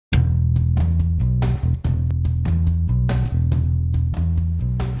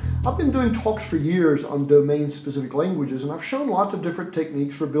I've been doing talks for years on domain-specific languages, and I've shown lots of different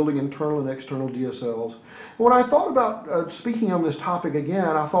techniques for building internal and external DSLs. And when I thought about speaking on this topic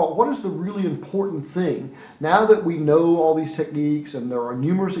again, I thought, what is the really important thing? Now that we know all these techniques and there are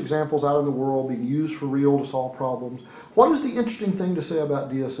numerous examples out in the world being used for real to solve problems, what is the interesting thing to say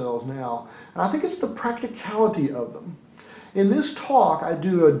about DSLs now? And I think it's the practicality of them. In this talk, I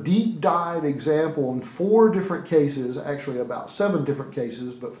do a deep dive example in 4 different cases, actually about 7 different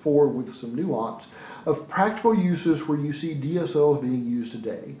cases, but 4 with some nuance, of practical uses where you see DSLs being used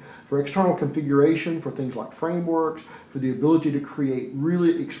today. For external configuration, for things like frameworks, for the ability to create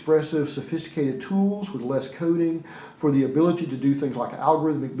really expressive, sophisticated tools with less coding, for the ability to do things like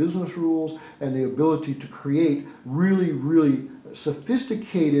algorithmic business rules, and the ability to create really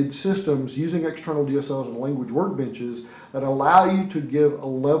sophisticated systems using external DSLs and language workbenches that allow you to give a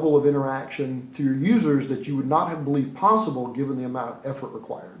level of interaction to your users that you would not have believed possible given the amount of effort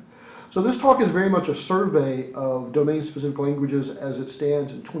required. So this talk is very much a survey of domain-specific languages as it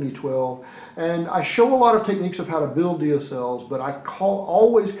stands in 2012, and I show a lot of techniques of how to build DSLs, but I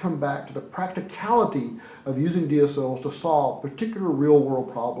always come back to the practicality of using DSLs to solve particular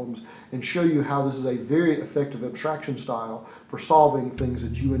real-world problems and show you how this is a very effective abstraction style for solving things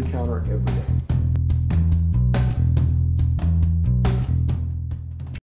that you encounter every day.